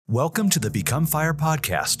Welcome to the Become Fire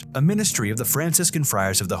podcast, a ministry of the Franciscan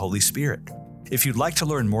Friars of the Holy Spirit. If you'd like to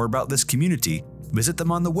learn more about this community, visit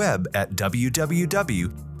them on the web at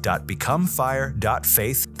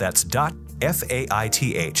www.becomefire.faith. That's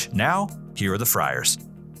 .faith. Now, here are the friars.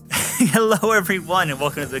 Hello, everyone, and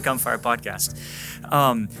welcome to the Become Fire podcast.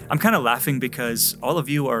 I'm kind of laughing because all of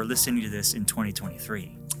you are listening to this in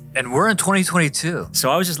 2023. And we're in 2022.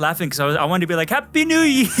 So I was just laughing because I wanted to be like, Happy New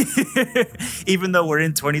Year! Even though we're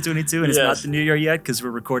in 2022 and it's not the New Year yet because we're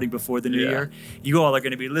recording before the New Year. You all are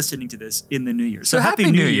going to be listening to this in the New Year. So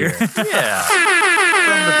Happy New Year. Yeah.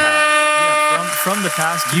 From the past. From the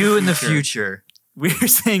past. You in the future. We're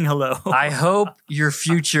saying hello. I hope your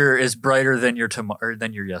future is brighter than your tomorrow,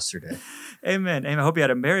 than your yesterday. Amen. Amen. I hope you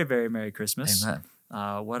had a very, very Merry Christmas. Amen.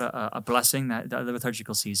 What a blessing that the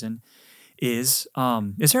liturgical season is.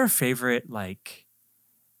 Is there a favorite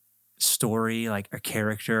story, a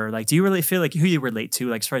character? Do you really feel like who you relate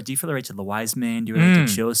to? As far as, do you feel relate to the wise men? Do you relate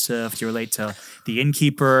to Joseph? Do you relate to the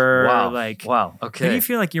innkeeper? Wow. Okay. Who do you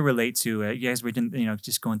feel like you relate to? You guys, we didn't,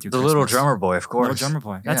 just going through the Christmas. little drummer boy, of course. Little drummer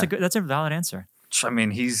boy. That's a valid answer. I mean,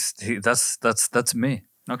 that's me.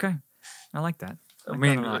 Okay, I like that. I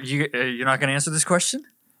mean, you're not going to answer this question?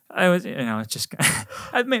 It's just.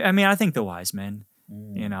 I think the wise men.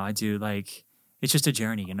 I do it's just a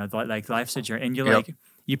journey. Life's a journey, and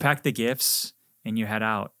you pack the gifts and you head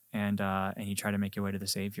out and you try to make your way to the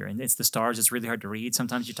Savior. And it's the stars. It's really hard to read.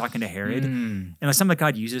 Sometimes you're talking to Herod, and some of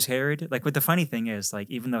God uses Herod. But the funny thing is,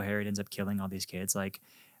 even though Herod ends up killing all these kids,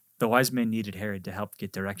 the wise men needed Herod to help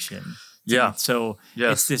get direction. Yeah. So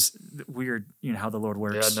it's this weird, how the Lord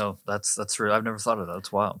works. Yeah, no, that's real. I've never thought of that.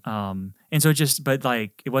 That's wild. And so it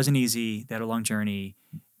wasn't easy. They had a long journey,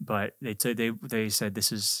 but they said,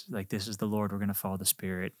 this is the Lord. We're going to follow the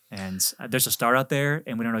Spirit. And there's a star out there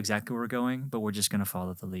and we don't know exactly where we're going, but we're just going to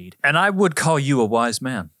follow the lead. And I would call you a wise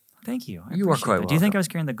man. Thank you. You are quite well. Do you think I was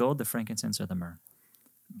carrying the gold, the frankincense, or the myrrh?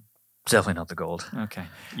 Definitely not the gold. Okay.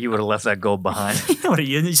 You would have left that gold behind.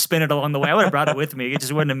 You spin it along the way. I would have brought it with me. It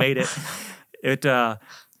just wouldn't have made it.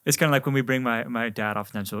 It's kind of like when we bring my dad,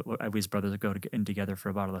 oftentimes we as brothers go in together for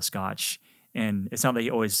a bottle of scotch. And it's not that he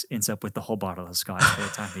always ends up with the whole bottle of scotch by the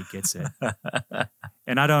time he gets it.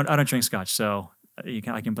 And I don't drink scotch, so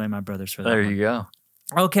I can blame my brothers for that. There you go.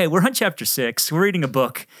 Okay, we're on chapter 6. We're reading a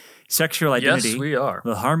book, Sexual Identity. Yes, we are.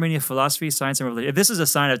 The Harmony of Philosophy, Science, and Revelation. If this is a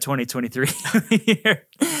sign of 2023, you're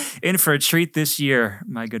in for a treat this year,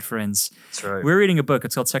 my good friends. That's right. We're reading a book.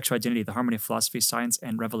 It's called Sexual Identity, The Harmony of Philosophy, Science,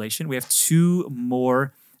 and Revelation. We have 2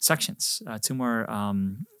 more sections, 2 more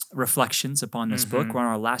reflections upon this book. We're on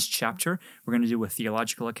our last chapter. We're going to do a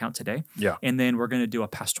theological account today. Yeah. And then we're going to do a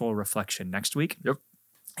pastoral reflection next week. Yep.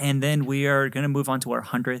 And then we are going to move on to our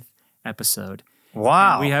 100th episode.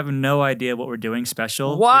 Wow. And we have no idea what we're doing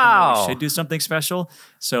special. Wow. We should do something special.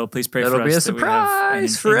 So please pray That'll for us. be a that we have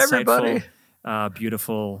surprise for everybody.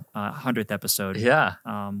 Beautiful 100th episode. Yeah.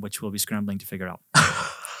 Which we'll be scrambling to figure out.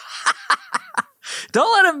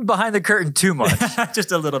 Don't let him behind the curtain too much.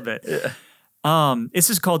 Just a little bit. Yeah. This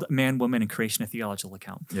is called Man, Woman, and Creation, a Theological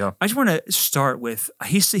Account. Yeah. I just want to start with,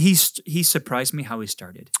 he surprised me how he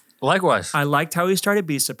started. Likewise. I liked how he started,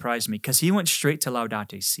 but he surprised me because he went straight to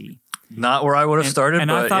Laudate Si. Not where I would have started. And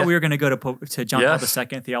but I thought we were going to go to John Paul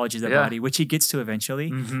II, Theology of the Body, which he gets to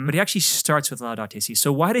eventually. But he actually starts with Laudate Si.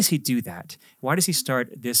 So why does he do that? Why does he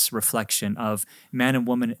start this reflection of man and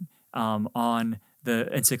woman on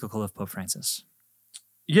the encyclical of Pope Francis?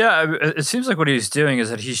 Yeah, it seems like what he's doing is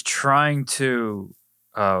that he's trying to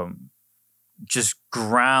just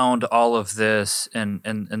ground all of this in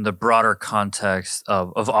the broader context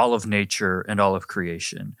of all of nature and all of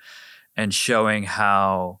creation, and showing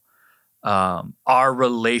how our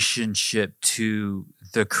relationship to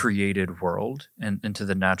the created world and into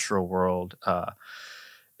the natural world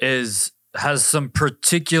has some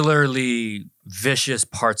particularly vicious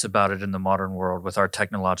parts about it in the modern world with our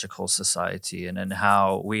technological society, and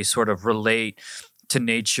how we sort of relate to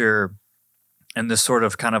nature in this sort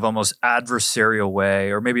of kind of almost adversarial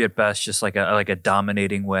way, or maybe at best just like a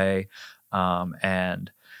dominating way,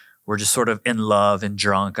 and we're just sort of in love and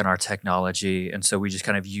drunk on our technology, and so we just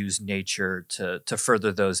kind of use nature to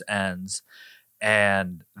further those ends.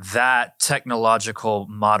 And that technological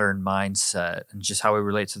modern mindset and just how we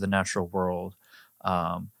relate to the natural world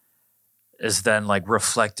is then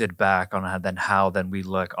reflected back on how we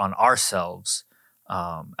look on ourselves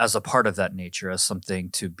as a part of that nature, as something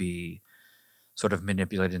to be sort of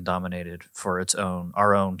manipulated and dominated for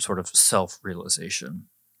our own sort of self-realization.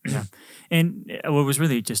 Yeah. And what was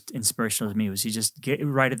really just inspirational to me was he just get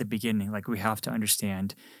right at the beginning, we have to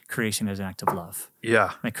understand creation as an act of love.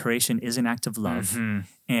 Yeah. Creation is an act of love.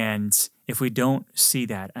 And if we don't see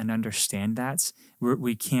that and understand that,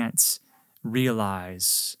 we can't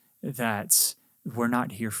realize that we're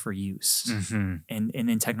not here for use. Mm-hmm. And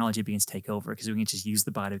then technology begins to take over because we can just use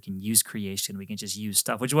the body, we can use creation, we can just use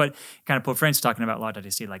stuff, which is what kind of Pope Francis is talking about a lot that I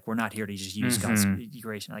see, like we're not here to just use God's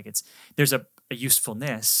creation. Like there's a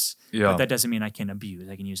usefulness, but that doesn't mean I can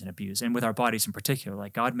use and abuse. And with our bodies in particular,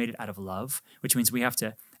 like God made it out of love, which means we have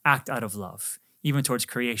to act out of love, even towards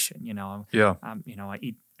creation. I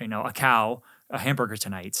eat a cow, a hamburger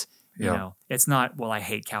tonight. It's not, well, I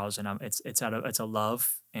hate cows, and it's a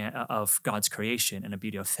love of God's creation and a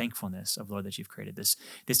beauty of thankfulness of, Lord, that you've created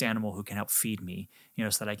this animal who can help feed me,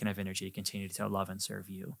 so that I can have energy to continue to love and serve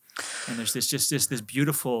you. And there's this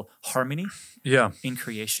beautiful harmony in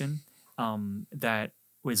creation that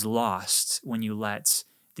was lost when you let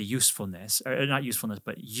the usefulness, or not usefulness,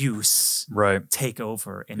 but use take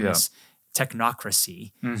over in this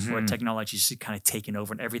technocracy where technology is just kind of taken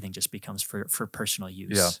over and everything just becomes for personal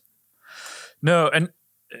use. Yeah. No, and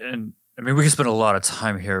I mean, we can spend a lot of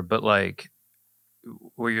time here, but like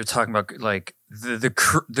where you're talking about, like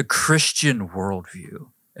the Christian worldview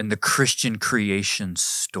and the Christian creation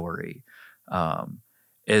story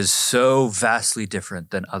is so vastly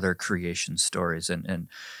different than other creation stories, and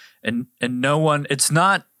no one, it's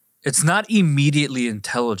not immediately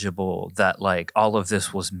intelligible that like all of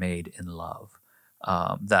this was made in love.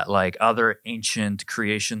 That like other ancient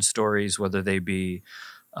creation stories, whether they be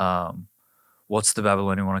what's the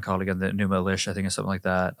Babylonian one I call it again? The Numa Elish, I think, is something like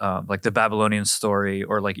that. Like the Babylonian story,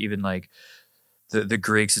 or like even like the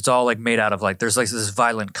Greeks. It's all like made out of like there's like this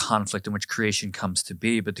violent conflict in which creation comes to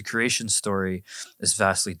be, but the creation story is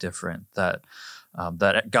vastly different. That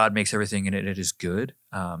God makes everything and it is good,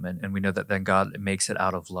 and we know that then God makes it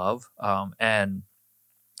out of love, and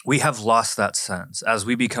we have lost that sense as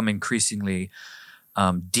we become increasingly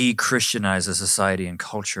de-Christianized as society and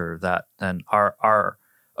culture. That then our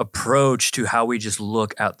approach to how we just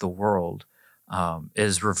look at the world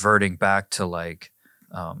is reverting back to like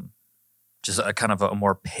just a kind of a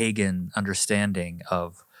more pagan understanding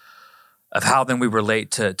of how then we relate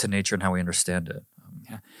to nature and how we understand it.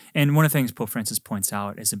 Yeah, and one of the things Pope Francis points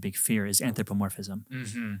out as a big fear is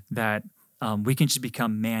anthropomorphism, that we can just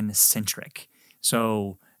become man-centric.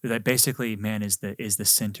 So that basically man is the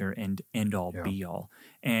center and end all be all.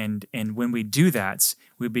 And when we do that,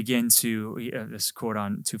 we begin to, this quote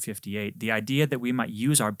on 258, the idea that we might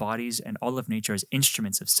use our bodies and all of nature as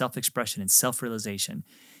instruments of self-expression and self-realization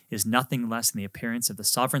is nothing less than the appearance of the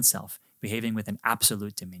sovereign self behaving with an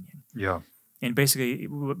absolute dominion. Yeah. And basically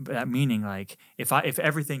that meaning, like if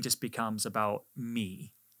everything just becomes about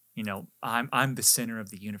me, I'm the center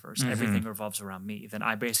of the universe. Everything revolves around me. Then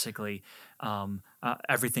I basically,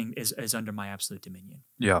 everything is under my absolute dominion.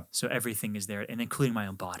 Yeah. So everything is there, and including my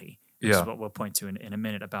own body. Yeah. This is what we'll point to in a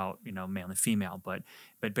minute about male and female. But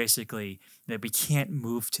basically that we can't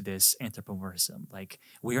move to this anthropomorphism. Like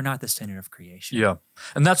we are not the center of creation. Yeah,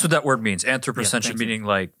 and that's what that word means. Anthropocentric, you. meaning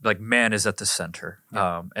like man is at the center.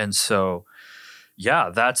 Yeah. And so,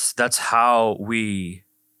 that's how we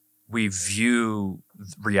view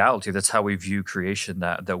reality. That's how we view creation,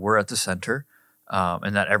 that we're at the center,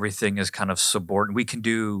 and that everything is kind of subordinate. We can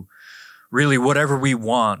do really whatever we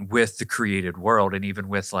want with the created world, and even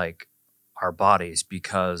with like our bodies,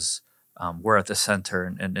 because we're at the center.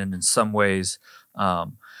 And in some ways,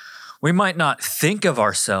 we might not think of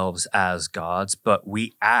ourselves as gods, but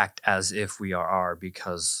we act as if we are,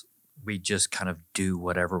 because we just kind of do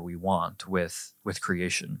whatever we want with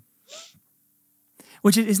creation.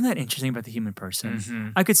 Which isn't that interesting about the human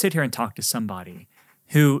person? I could sit here and talk to somebody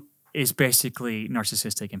who is basically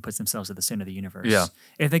narcissistic and puts themselves at the center of the universe. Yeah.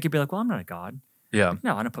 And they could be like, well, I'm not a god. Yeah.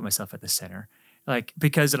 No, I don't put myself at the center. Like,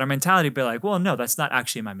 because in our mentality, be like, well, no, that's not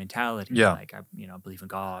actually my mentality. Yeah. Like, I believe in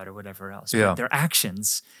God or whatever else. Yeah. But their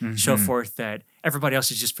actions show forth that everybody else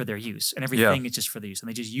is just for their use, and everything is just for their use. And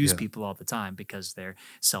they just use people all the time because they're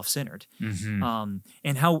self-centered.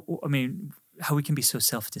 And how we can be so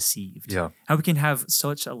self-deceived. Yeah. How we can have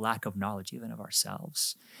such a lack of knowledge even of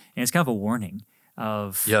ourselves. And it's kind of a warning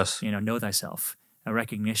of, know thyself, a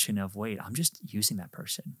recognition of, wait, I'm just using that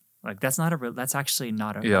person. Like that's actually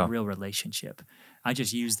not a real relationship. I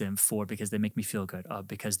just use them because they make me feel good,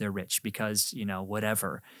 because they're rich, because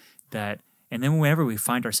whatever that. And then whenever we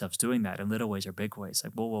find ourselves doing that in little ways or big ways,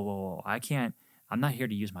 like whoa, I'm not here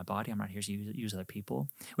to use my body. I'm not here to use other people,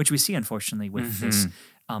 which we see unfortunately with this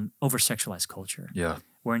over sexualized culture. Yeah,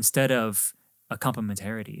 where instead of a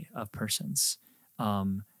complementarity of persons,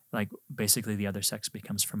 like basically the other sex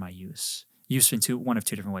becomes for my use in one of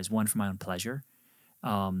two different ways. One, for my own pleasure.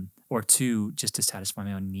 or two, just to satisfy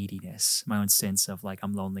my own neediness, my own sense of like,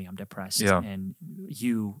 I'm lonely, I'm depressed, Yeah. and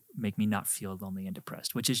you make me not feel lonely and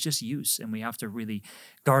depressed, which is just use. And we have to really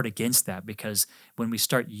guard against that, because when we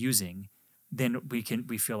start using, then we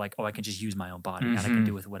feel like, oh, I can just use my own body and I can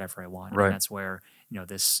do with whatever I want. Right. And that's where,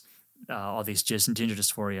 this, all these just gender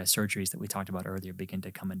dysphoria surgeries that we talked about earlier begin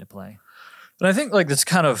to come into play. And I think like that's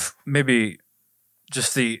kind of maybe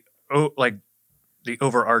just the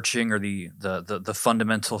overarching or the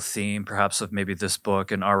fundamental theme perhaps of maybe this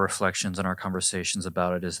book and our reflections and our conversations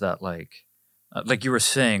about it is that like you were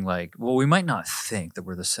saying, like, well, we might not think that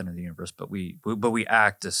we're the center of the universe, but we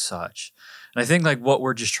act as such. And I think like what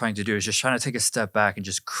we're just trying to do is just trying to take a step back and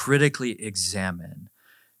just critically examine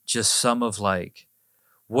just some of like,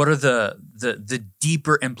 what are the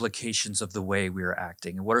deeper implications of the way we are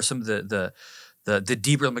acting, and what are some of the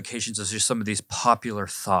deeper implications of just some of these popular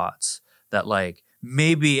thoughts that like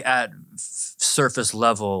maybe at surface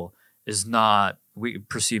level is not we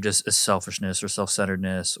perceived as selfishness or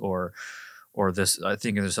self-centeredness or this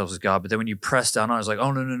thinking of themselves as God. But then when you press down on it, it's like,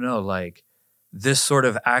 oh no, like this sort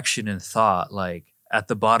of action and thought, like at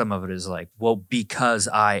the bottom of it is like, well, because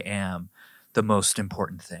I am the most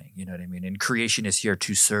important thing, you know what I mean? And creation is here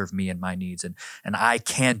to serve me and my needs, and I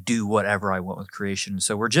can't do whatever I want with creation.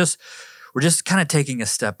 So we're just kind of taking a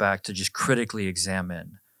step back to just critically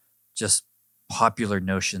examine just popular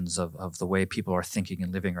notions of the way people are thinking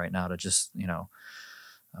and living right now, to just,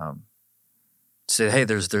 say, hey,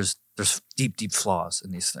 there's deep flaws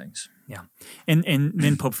in these things. Yeah. And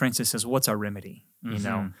then Pope Francis says, what's our remedy?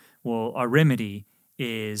 Well, our remedy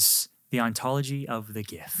is the ontology of the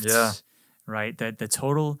gift. Yeah. Right? That the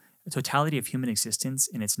totality of human existence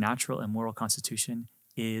in its natural and moral constitution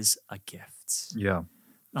is a gift. Yeah.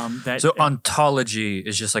 So ontology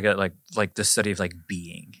is just like the study of like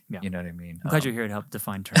being. Yeah. You know what I mean? I'm glad you're here to help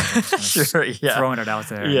define terms. Sure. Yeah. Throwing it out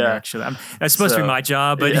there. Yeah. Actually, that's supposed to be my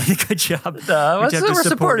job, but good job. No, we're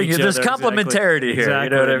supporting you. There's other. complementarity here. Exactly. You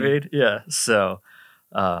know what I mean? Yeah.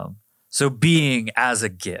 So being as a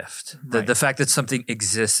gift, the fact that something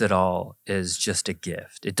exists at all is just a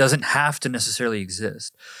gift. It doesn't have to necessarily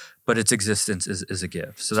exist, but its existence is a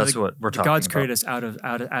gift. So that's what we're talking God's about. created us out of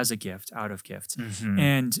as a gift, out of gift. Mm-hmm.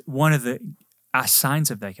 And one of the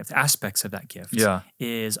signs of that gift, aspects of that gift,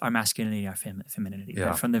 is our masculinity, our femininity. Yeah.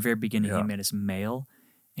 That from the very beginning, He made us male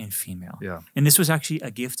and female. Yeah. And this was actually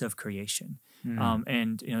a gift of creation. Mm.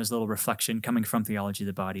 And there's a little reflection coming from theology of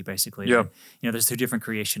the body, basically. Yeah. There's two different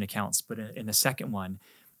creation accounts, but in the second one,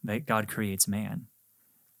 that God creates man.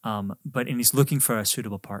 And He's looking for a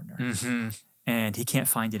suitable partner. Mm-hmm. And He can't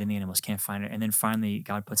find it, and the animals can't find it. And then finally,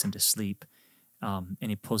 God puts him to sleep, and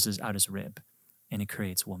He pulls out his rib, and He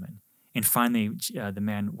creates woman. And finally, the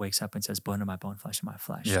man wakes up and says, bone of my bone, flesh of my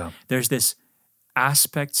flesh. Yeah. There's this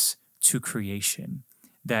aspects to creation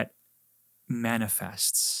that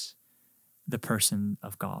manifests the person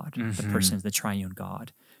of God, the person of the triune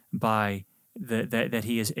God, by that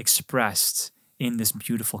He is expressed in this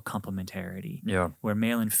beautiful complementarity, where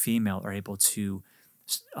male and female are able to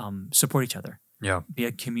support each other, be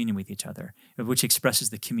a communion with each other, which expresses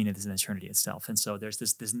the communion of the Trinity itself. And so there's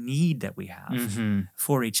this need that we have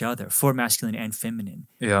for each other, for masculine and feminine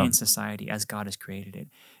in society as God has created it,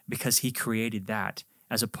 because He created that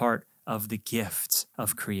as a part of the gift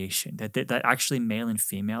of creation. That actually male and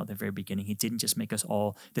female at the very beginning, He didn't just make us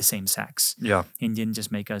all the same sex. Yeah. He didn't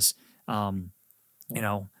just make us,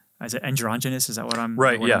 as androgynous. Is that what I'm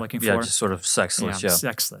right? I'm looking for? Yeah, just sort of sexless. Yeah,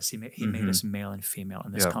 sexless. He made us male and female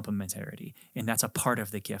in this complementarity, and that's a part of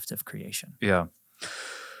the gift of creation. Yeah.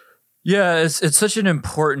 It's such an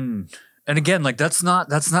important, and again, like that's not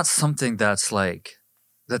something that's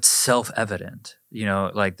self-evident.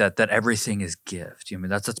 Like that everything is gift. I mean,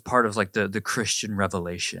 that's part of like the Christian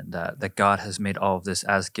revelation that God has made all of this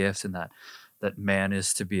as gift, and that man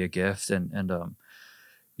is to be a gift. And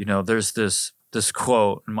there's this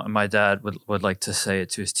quote, and my dad would like to say it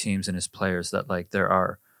to his teams and his players, that like there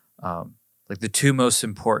are like the two most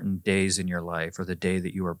important days in your life are the day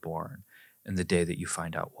that you were born and the day that you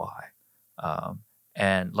find out why.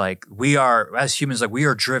 And like we are, as humans, like we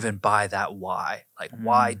are driven by that why. Like,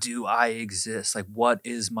 why do I exist? Like, what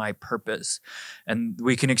is my purpose? And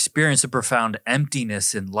we can experience a profound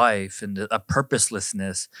emptiness in life and a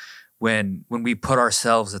purposelessness when we put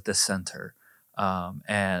ourselves at the center.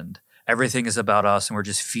 And everything is about us, and we're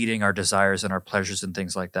just feeding our desires and our pleasures and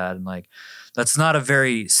things like that. And like, that's not a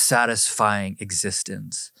very satisfying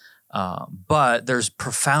existence. But there's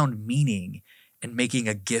profound meaning in making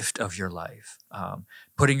a gift of your life,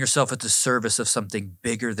 putting yourself at the service of something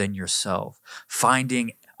bigger than yourself,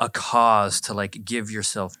 finding a cause to like give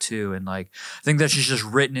yourself to. And like, I think that's just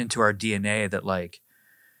written into our DNA that like,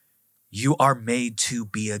 you are made to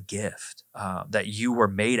be a gift, that you were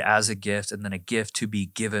made as a gift and then a gift to be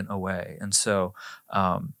given away. And so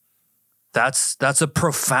that's a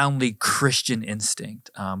profoundly Christian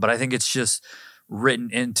instinct. But I think it's just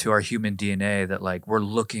written into our human DNA that like we're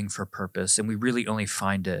looking for purpose, and we really only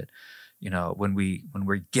find it, when we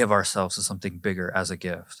give ourselves to something bigger as a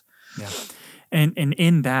gift. Yeah. And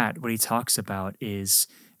in that, what he talks about is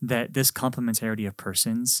that this complementarity of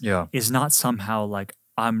persons is not somehow like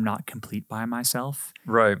I'm not complete by myself.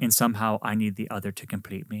 Right. And somehow I need the other to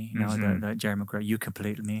complete me. The Jerry Maguire, you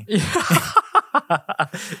complete me.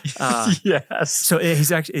 Yes. So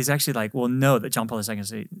he's actually like, well, no, that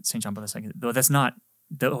St. John Paul II, though that's not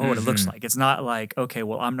what it looks like. It's not like, okay,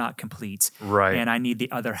 well, I'm not complete. Right. And I need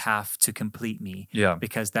the other half to complete me. Yeah.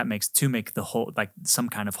 Because that makes the whole, like some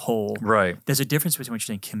kind of whole. Right. There's a difference between what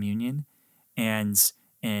you're saying, communion and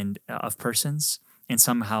of persons, and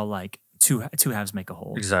somehow like two halves make a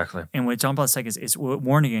whole. Exactly. And what John Paul II is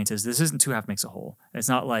warning against is this isn't two halves makes a whole. It's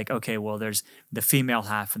not like, okay, well, there's the female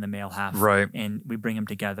half and the male half, right? And we bring them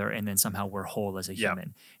together, and then somehow we're whole as a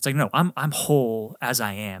human. It's like, no, I'm whole as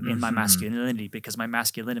I am in my masculinity, because my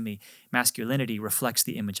masculinity reflects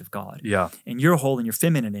the image of God. Yeah. And you're whole in your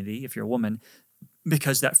femininity, if you're a woman,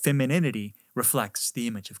 because that femininity reflects the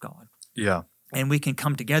image of God. Yeah. And we can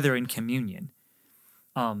come together in communion.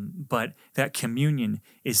 But that communion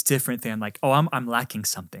is different than like, oh, I'm lacking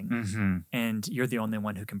something, and you're the only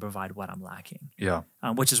one who can provide what I'm lacking. Yeah.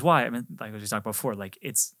 Which is why, I mean, like we talked before, like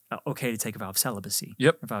it's okay to take a vow of celibacy,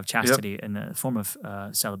 a vow of chastity in the form of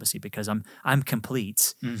celibacy, because I'm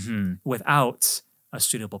complete without a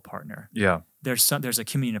suitable partner. Yeah. There's a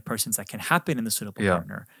communion of persons that can happen in the suitable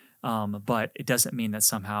partner, but it doesn't mean that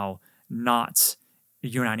somehow not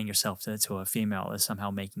uniting yourself to a female is somehow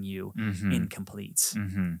making you incomplete.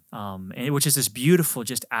 And which is this beautiful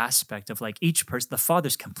just aspect of like each person, the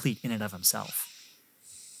Father's complete in and of himself.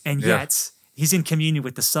 And yet he's in communion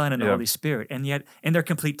with the Son and the Holy Spirit. And they're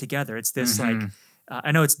complete together. It's this like,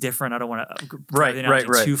 I know it's different. I don't want to drive the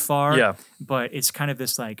analogy too far, but it's kind of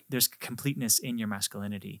this like, there's completeness in your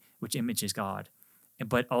masculinity, which images God.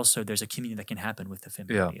 But also there's a communion that can happen with the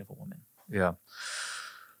femininity of a woman. Yeah.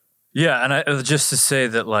 Yeah, and just to say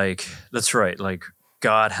that, like, that's right. Like,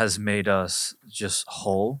 God has made us just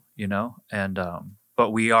whole, and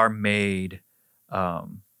but we are made to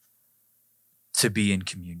be in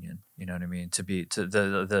communion. You know what I mean? To be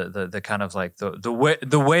the kind of like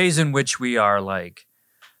the ways in which we are like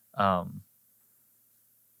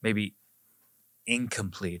maybe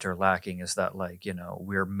incomplete or lacking is that like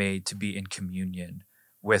we're made to be in communion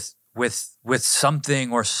with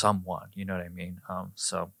something or someone, you know what I mean?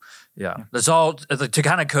 That's all to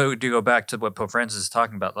kind of go back to what Pope Francis is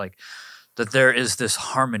talking about, like that there is this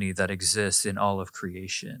harmony that exists in all of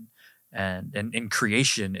creation, and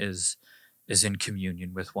creation is in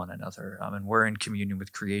communion with one another, and we're in communion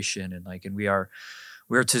with creation, and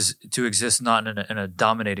we're to exist not in a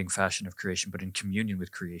dominating fashion of creation, but in communion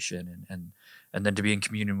with creation, and then to be in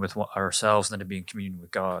communion with ourselves, and then to be in communion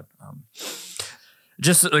with God.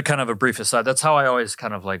 Just kind of a brief aside, that's how I always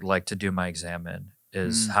kind of like to do my examen,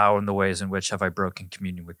 is how in the ways in which have I broken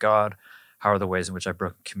communion with God, how are the ways in which I've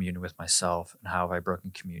broken communion with myself, and how have I broken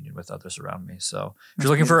communion with others around me. So if you're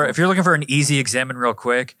looking for an easy examen real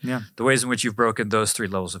quick, the ways in which you've broken those three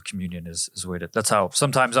levels of communion is the way to. That's how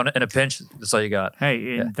sometimes in a pinch, that's all you got.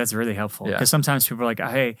 Hey, that's really helpful, because sometimes people are like,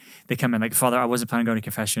 hey, they come in like, Father, I wasn't planning on going to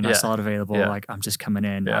confession. I saw it available. Like, I'm just coming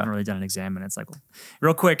in. I haven't really done an examen. It's like, well,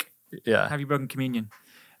 real quick. Yeah. Have you broken communion?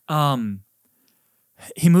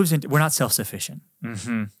 He moves into, we're not self-sufficient.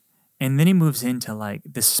 And then he moves into like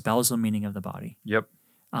the spousal meaning of the body. Yep.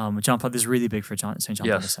 John Paul, this is really big for St. John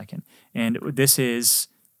Paul II. And this is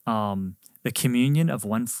the communion of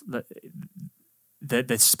one,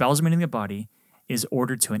 the spousal meaning of the body is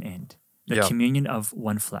ordered to an end. The communion of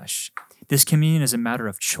one flesh. This communion is a matter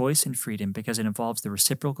of choice and freedom because it involves the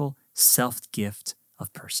reciprocal self-gift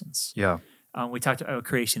of persons. Yeah. We talked about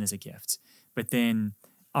creation as a gift, but then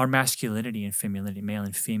our masculinity and femininity, male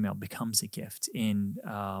and female, becomes a gift in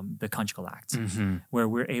the conjugal act, where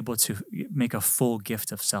we're able to make a full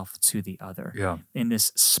gift of self to the other in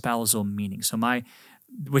this spousal meaning. So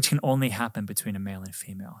which can only happen between a male and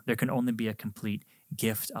female. There can only be a complete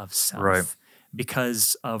gift of self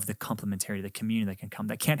because of the complementarity, the communion that can come.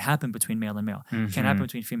 That can't happen between male and male. It can't happen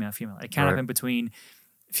between female and female. It can't happen between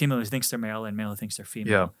female who thinks they're male and male who thinks they're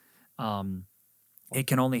female. It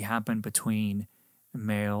can only happen between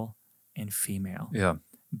male and female. Yeah.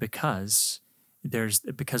 Because there's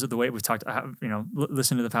because of the way we've talked,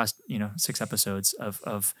 listen to the past 6 episodes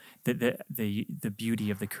of the beauty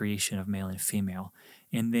of the creation of male and female,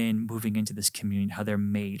 and then moving into this communion, how they're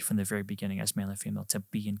made from the very beginning as male and female to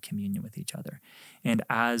be in communion with each other, and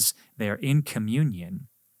as they are in communion,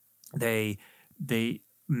 they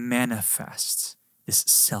manifest this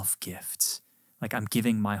self gift. Like I'm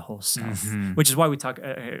giving my whole self, which is why we talk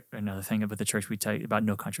another thing about the church. We tell you about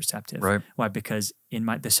no contraceptive. Right. Why? Because in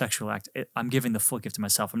the sexual act, I'm giving the full gift to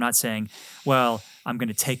myself. I'm not saying, well, I'm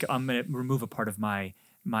going to remove a part of my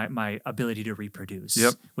ability to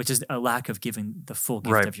reproduce, which is a lack of giving the full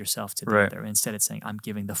gift of yourself to the other. Instead, it's saying I'm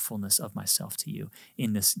giving the fullness of myself to you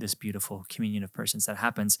in this beautiful communion of persons that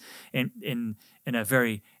happens in a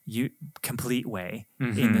very complete way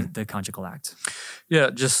in the conjugal act. Yeah,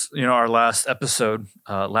 just our last episode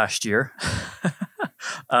last year,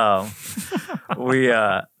 we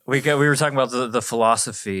were talking about the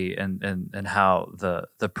philosophy and how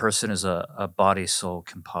the person is a body soul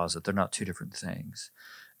composite. They're not two different things,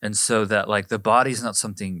 and so that like the body is not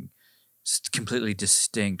something completely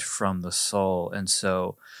distinct from the soul, and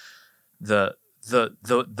so the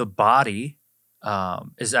body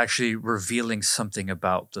is actually revealing something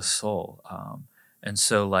about the soul. And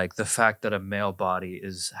so like the fact that a male body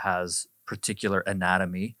has particular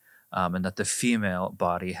anatomy, and that the female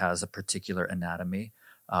body has a particular anatomy,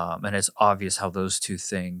 and it's obvious how those two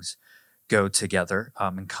things go together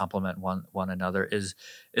and complement one another is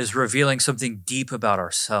revealing something deep about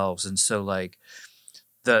ourselves. And so like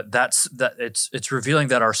it's revealing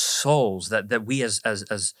that our souls, that we as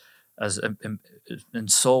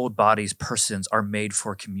ensouled bodies, persons, are made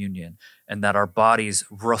for communion, and that our bodies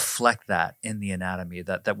reflect that in the anatomy,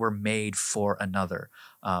 that we're made for another.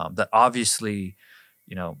 That obviously,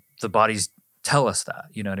 the bodies tell us that,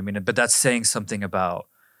 you know what I mean? But that's saying something about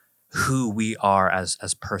who we are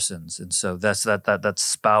as persons. And so that's that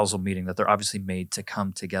spousal meeting, that they're obviously made to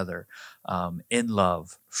come together in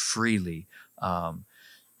love freely,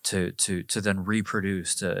 to then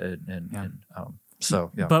reproduce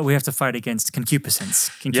But we have to fight against concupiscence.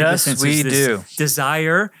 Yes, we do.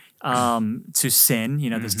 Desire to sin,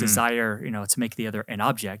 this desire, to make the other an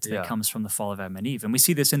object that comes from the fall of Adam and Eve. And we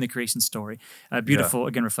see this in the creation story. Beautiful,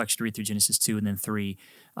 again, reflection to read through Genesis 2 and then 3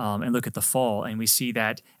 and look at the fall. And we see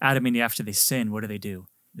that Adam and Eve, after they sin, what do?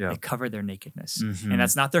 They cover their nakedness. And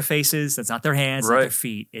that's not their faces, that's not their hands, not their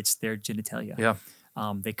feet, it's their genitalia. Yeah.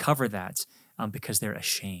 They cover that because they're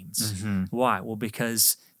ashamed. Why? Well,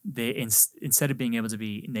 because they instead of being able to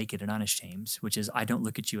be naked and unashamed, which is I don't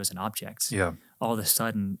look at you as an object. Yeah. All of a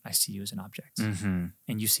sudden, I see you as an object, and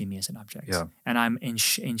you see me as an object. Yeah. And I'm in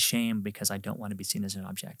shame because I don't want to be seen as an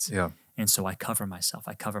object. Yeah. And so I cover myself.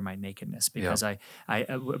 I cover my nakedness because I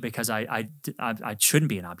shouldn't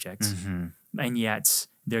be an object, and yet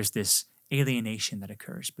there's this alienation that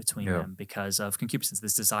occurs between them because of concupiscence,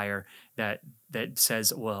 this desire that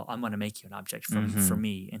says, well, I'm going to make you an object for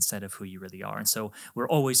me instead of who you really are. And so we're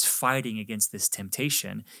always fighting against this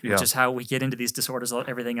temptation, which is how we get into these disorders,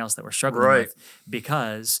 everything else that we're struggling with,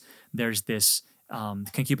 because there's this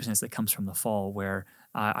concupiscence that comes from the fall where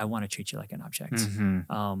I want to treat you like an object,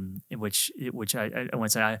 which I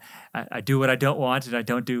want to say I do what I don't want and I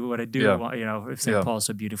don't do what I do want. St. Paul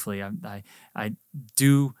so beautifully, I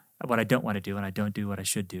do what I don't want to do, and I don't do what I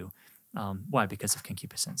should do. Why? Because of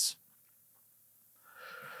concupiscence.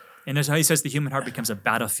 And there's how he says the human heart becomes a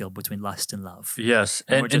battlefield between lust and love. Yes.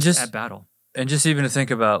 And we're just at battle. And just even to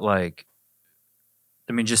think about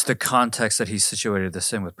just the context that he situated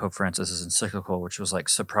this in with Pope Francis's encyclical, which was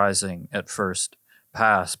surprising at first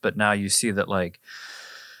pass, but now you see that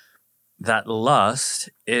that lust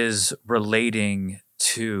is relating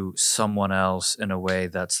to someone else in a way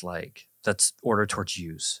that's ordered towards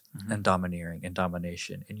use and domineering and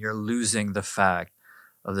domination. And you're losing the fact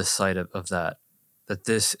of the sight of that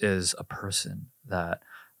this is a person that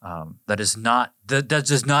does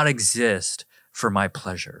not exist for my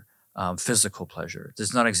pleasure, physical pleasure. It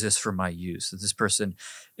does not exist for my use. That this person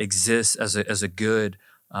exists as a good,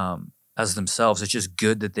 as themselves. It's just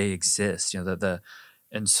good that they exist.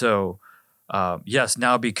 And so yes,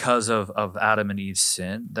 now because of Adam and Eve's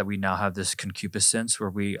sin, that we now have this concupiscence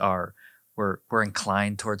where we're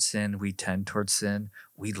inclined towards sin. We tend towards sin.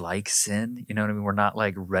 We like sin. You know what I mean? We're not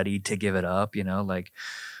ready to give it up.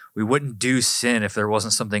 We wouldn't do sin if there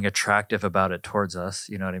wasn't something attractive about it towards us.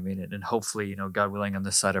 You know what I mean? And hopefully, God willing, on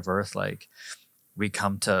this side of earth, we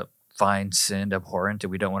come to find sin abhorrent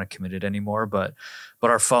and we don't want to commit it anymore. But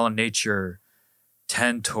our fallen nature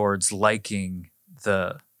tend towards liking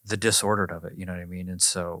the disordered of it. You know what I mean? And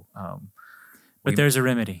so, but there's a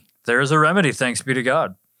remedy. There is a remedy. Thanks be to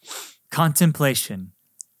God. Contemplation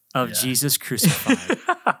of Jesus crucified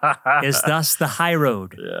is thus the high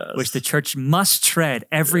road which the church must tread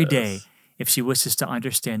every day if she wishes to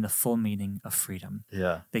understand the full meaning of freedom.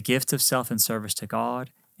 Yeah. The gift of self and service to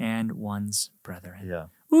God and one's brethren. Yeah.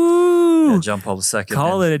 Woo! Yeah, John Paul II.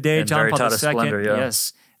 Call it a day, John Paul II. Splendor, yeah.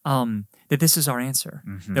 Yes. That this is our answer,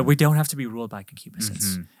 that we don't have to be ruled by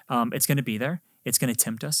concupiscence. It's going to be there. It's going to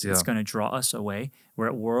tempt us. Yeah. It's going to draw us away. We're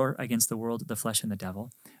at war against the world, the flesh, and the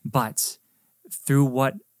devil. But through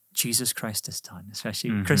what Jesus Christ has done,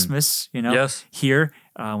 especially Christmas, Yes. here,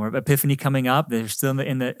 we're Epiphany coming up. They're still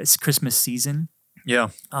in the Christmas season. Yeah.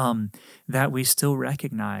 That we still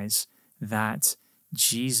recognize that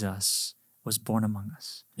Jesus was born among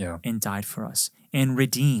us Yeah. and died for us and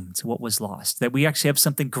redeemed what was lost, that we actually have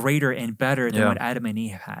something greater and better than what Adam and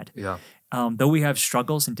Eve had. Yeah. Though we have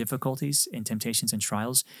struggles and difficulties and temptations and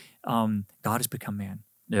trials, God has become man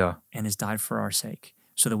Yeah. and has died for our sake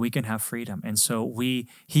so that we can have freedom. And so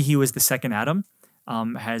he was the second Adam,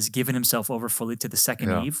 has given himself over fully to the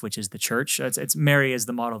second Eve, which is the church. It's Mary as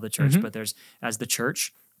the model of the church, but there's as the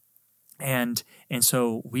church. And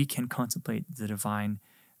so we can contemplate the divine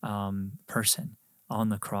person on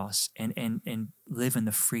the cross and live in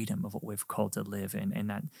the freedom of what we've called to live in,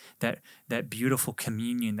 and that beautiful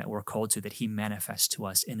communion that we're called to, that he manifests to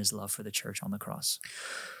us in his love for the church on the cross.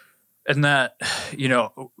 And that,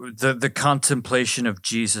 the contemplation of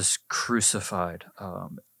Jesus crucified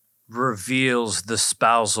reveals the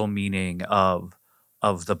spousal meaning of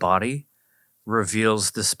the body,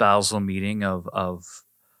 reveals the spousal meaning of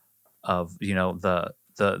the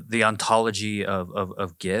ontology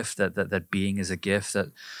of gift, that being is a gift,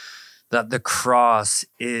 that the cross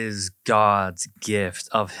is God's gift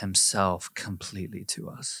of himself completely to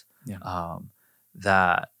us. Yeah.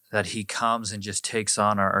 That he comes and just takes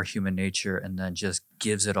on our human nature and then just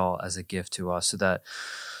gives it all as a gift to us so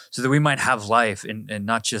that we might have life, and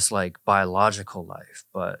not just like biological life,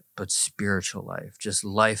 but spiritual life, just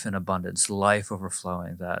life in abundance, life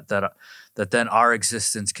overflowing, that then our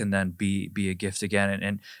existence can then be a gift again.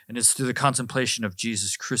 And it's through the contemplation of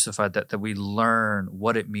Jesus crucified that we learn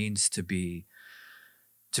what it means to be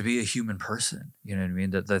a human person. You know what I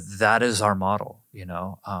mean? That is our model,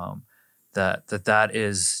 that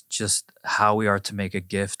is just how we are to make a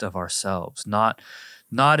gift of ourselves, not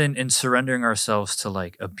in surrendering ourselves to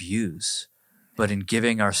like abuse, but in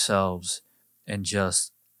giving ourselves in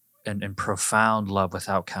profound love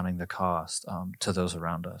without counting the cost to those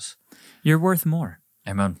around us. You're worth more.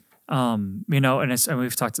 Amen. And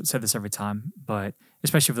we've said this every time, but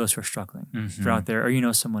especially for those who are struggling, if you're out there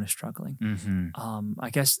or someone is struggling. I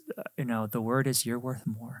guess the word is you're worth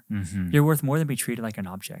more. You're worth more than be treated like an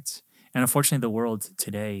object. And unfortunately, the world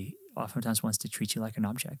today oftentimes wants to treat you like an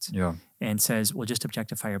object. Yeah. And says, well, just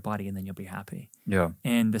objectify your body and then you'll be happy. Yeah.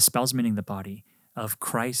 And the spouse meaning the body of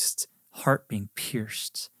Christ's heart being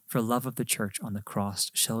pierced for love of the church on the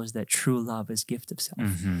cross shows that true love is gift of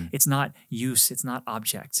self. It's not use, it's not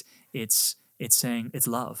object. It's saying it's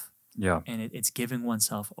love. Yeah. And it's giving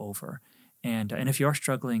oneself over. And if you are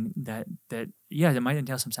struggling, that might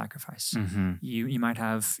entail some sacrifice. You might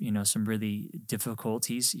have some really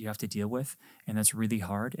difficulties you have to deal with, and that's really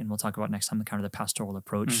hard. And we'll talk about next time the kind of the pastoral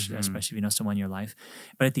approach, especially if you know someone in your life.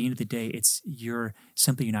 But at the end of the day, you're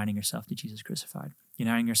simply uniting yourself to Jesus crucified,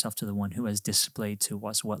 uniting yourself to the one who has displayed to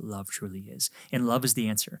us what love truly is. And love is the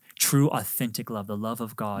answer. True, authentic love, the love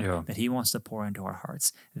of God that he wants to pour into our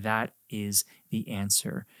hearts. That is the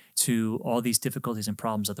answer to all these difficulties and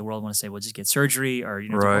problems that the world want to say, well, just get surgery or do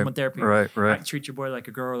hormone therapy. Right. Treat your boy like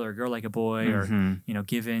a girl or a girl like a boy, or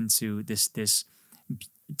give in to this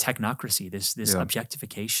technocracy, this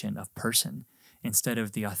objectification of person, instead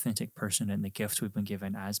of the authentic person and the gift we've been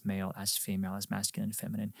given as male, as female, as masculine and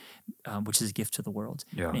feminine, which is a gift to the world,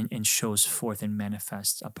 and shows forth and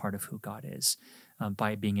manifests a part of who God is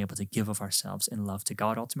by being able to give of ourselves in love to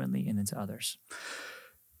God ultimately and then to others.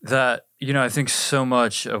 That, I think so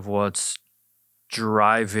much of what's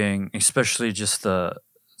driving, especially just the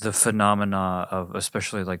phenomena of,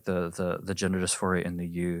 especially like the gender dysphoria in the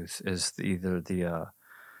youth, is it's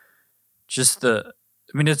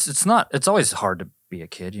always hard to be a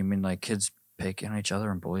kid. You mean like kids pick on each other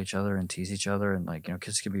and bully each other and tease each other, and like,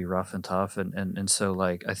 kids can be rough and tough. And so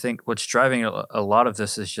like, I think what's driving a lot of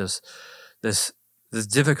this is just this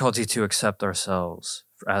difficulty to accept ourselves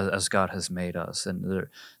as God has made us. And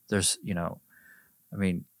there's,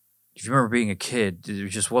 if you remember being a kid, it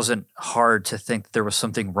just wasn't hard to think that there was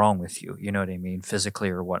something wrong with you, you know what I mean, physically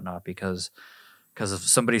or whatnot, because if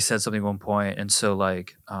somebody said something at one point. And so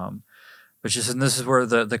like, and this is where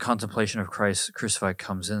the contemplation of Christ crucified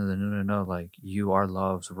comes in. No, like, you are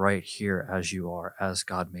loved right here as you are, as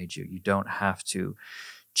God made you. You don't have to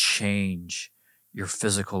change your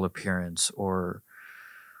physical appearance or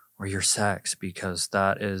your sex, because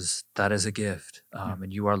that is a gift,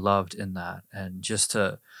 and you are loved in that. And just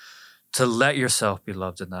to let yourself be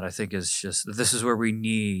loved in that, I think this is where we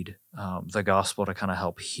need the gospel to kind of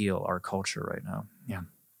help heal our culture right now. Yeah.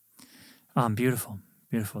 Beautiful.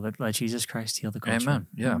 Let Jesus Christ heal the culture. Amen.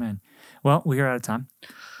 Yeah. Amen. Well, we are out of time.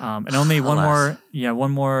 And only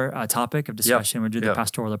one more topic of discussion. We'll do the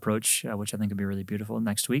pastoral approach, which I think will be really beautiful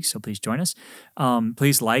next week. So please join us.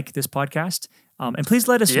 Please like this podcast. And please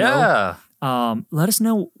let us know. Let us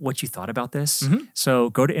know what you thought about this. Mm-hmm. So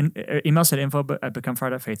go to email us at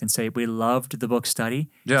info@becomefire.faith and say, we loved the book study.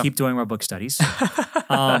 Yeah. Keep doing more book studies.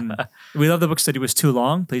 We love the book study was too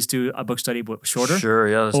long. Please do a book study shorter. Sure,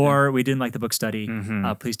 yeah. Or we didn't like the book study.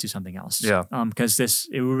 Mm-hmm. Please do something else. Yeah. Because it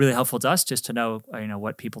would be really helpful to us just to know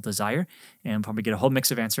what people desire, and probably get a whole mix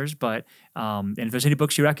of answers. But and if there's any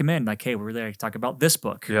books you recommend, like, hey, we're really like to talk about this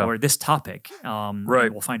book or this topic,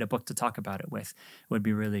 right, we'll find a book to talk about it with. Would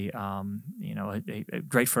be really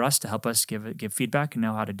great for us to help us give feedback and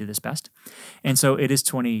know how to do this best. And so it is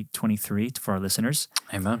 2023 for our listeners.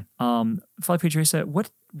 Amen. Father Teresa,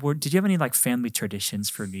 did you have any like family traditions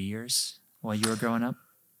for New Year's while you were growing up?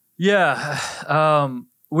 Yeah.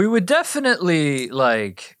 We were definitely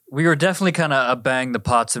kind of a bang the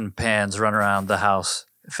pots and pans, run around the house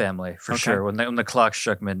family for sure. When the clock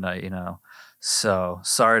struck midnight, So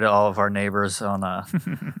sorry to all of our neighbors on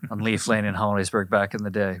Leaf Lane in Hollidaysburg back in the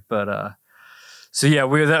day, but so yeah,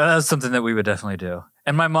 that's something that we would definitely do.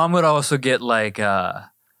 And my mom would also get like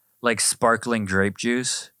sparkling grape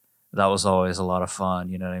juice. That was always a lot of fun.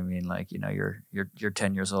 You know what I mean? Like, you're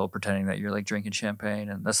 10 years old pretending that you're like drinking champagne,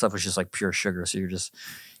 and that stuff was just like pure sugar. So you're just,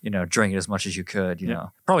 drinking as much as you could,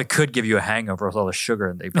 Probably could give you a hangover with all the sugar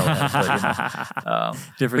and they probably had,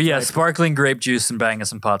 but yeah, sparkling grape juice and banging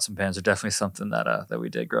some pots and pans are definitely something that we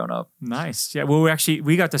did growing up. Nice. Yeah. Well,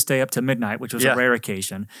 we got to stay up to midnight, which was a rare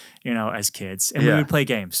occasion, as kids. And we would play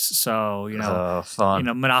games. So,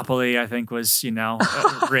 fun. Monopoly, I think was,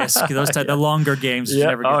 Risk, the longer games. Yeah.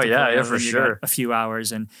 Never get to play for sure. A few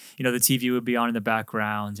hours, and, the TV would be on in the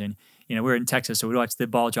background, and, we were in Texas, so we'd watch the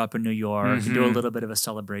ball drop in New York and do a little bit of a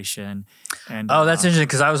celebration. And that's interesting,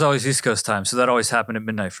 because I was always East Coast time, so that always happened at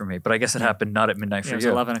midnight for me. But I guess it happened not at midnight for you. It was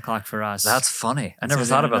you. 11 o'clock for us. That's funny. I never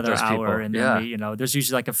thought about those people. And then there's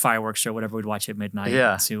usually like a fireworks show, whatever we'd watch at midnight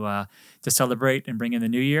to celebrate and bring in the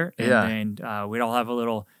new year. And then we'd all have a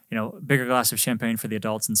little, bigger glass of champagne for the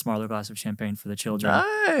adults and smaller glass of champagne for the children.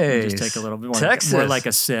 Nice. And just take a little bit more like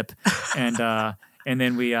a sip. And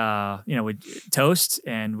then we, we'd toast,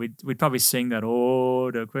 and we'd probably sing that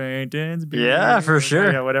old acquaintance. For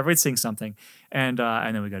sure. Yeah, whatever. We'd sing something, and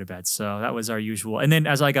then we go to bed. So that was our usual. And then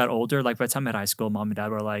as I got older, like by the time I hit high school, mom and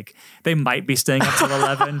dad were like, they might be staying up till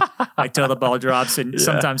 11, like till the ball drops. And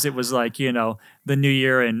sometimes it was like, the New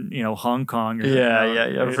Year in Hong Kong.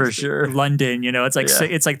 Or, for sure. London, it's like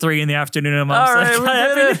it's like 3 p.m. and mom's all right, like,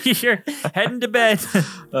 Happy New Year, heading to bed.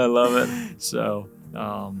 I love it. So.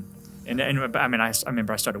 And I mean, I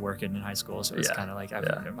remember I started working in high school, so it's kind of like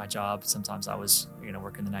my job. Sometimes I was,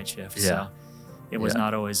 working the night shift, so it was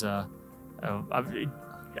not always those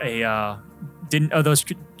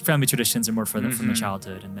family traditions are more from the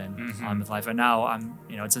childhood, and then on with life. And now I'm,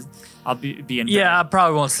 I'll be in bed I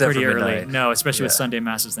probably won't stay pretty for early. midnight. No, especially with Sunday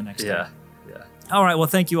masses the next day. Yeah. All right. Well,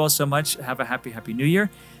 thank you all so much. Have a happy New Year.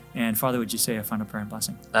 And Father, would you say a final prayer and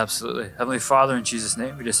blessing? Absolutely. Heavenly Father, in Jesus'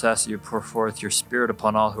 name, we just ask that you pour forth your Spirit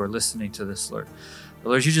upon all who are listening to this, Lord.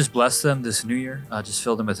 Lord, you just bless them this new year. Just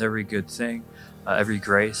fill them with every good thing, every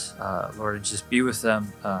grace, Lord, and just be with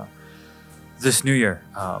them this new year.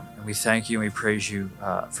 And we thank you and we praise you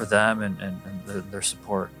for them and their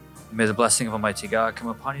support. May the blessing of Almighty God come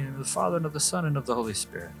upon you in the name of the Father and of the Son and of the Holy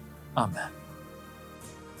Spirit. Amen.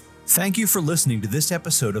 Thank you for listening to this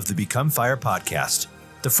episode of the Become Fire podcast.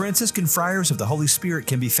 The Franciscan Friars of the Holy Spirit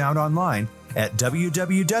can be found online at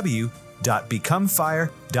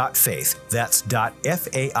www.becomefire.faith. That's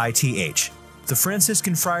 .faith. The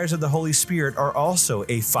Franciscan Friars of the Holy Spirit are also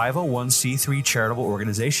a 501c3 charitable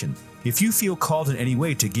organization. If you feel called in any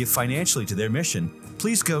way to give financially to their mission,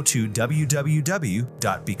 please go to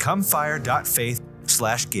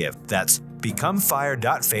www.becomefire.faith/give. That's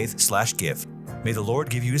becomefire.faith/give. May the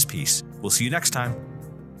Lord give you his peace. We'll see you next time.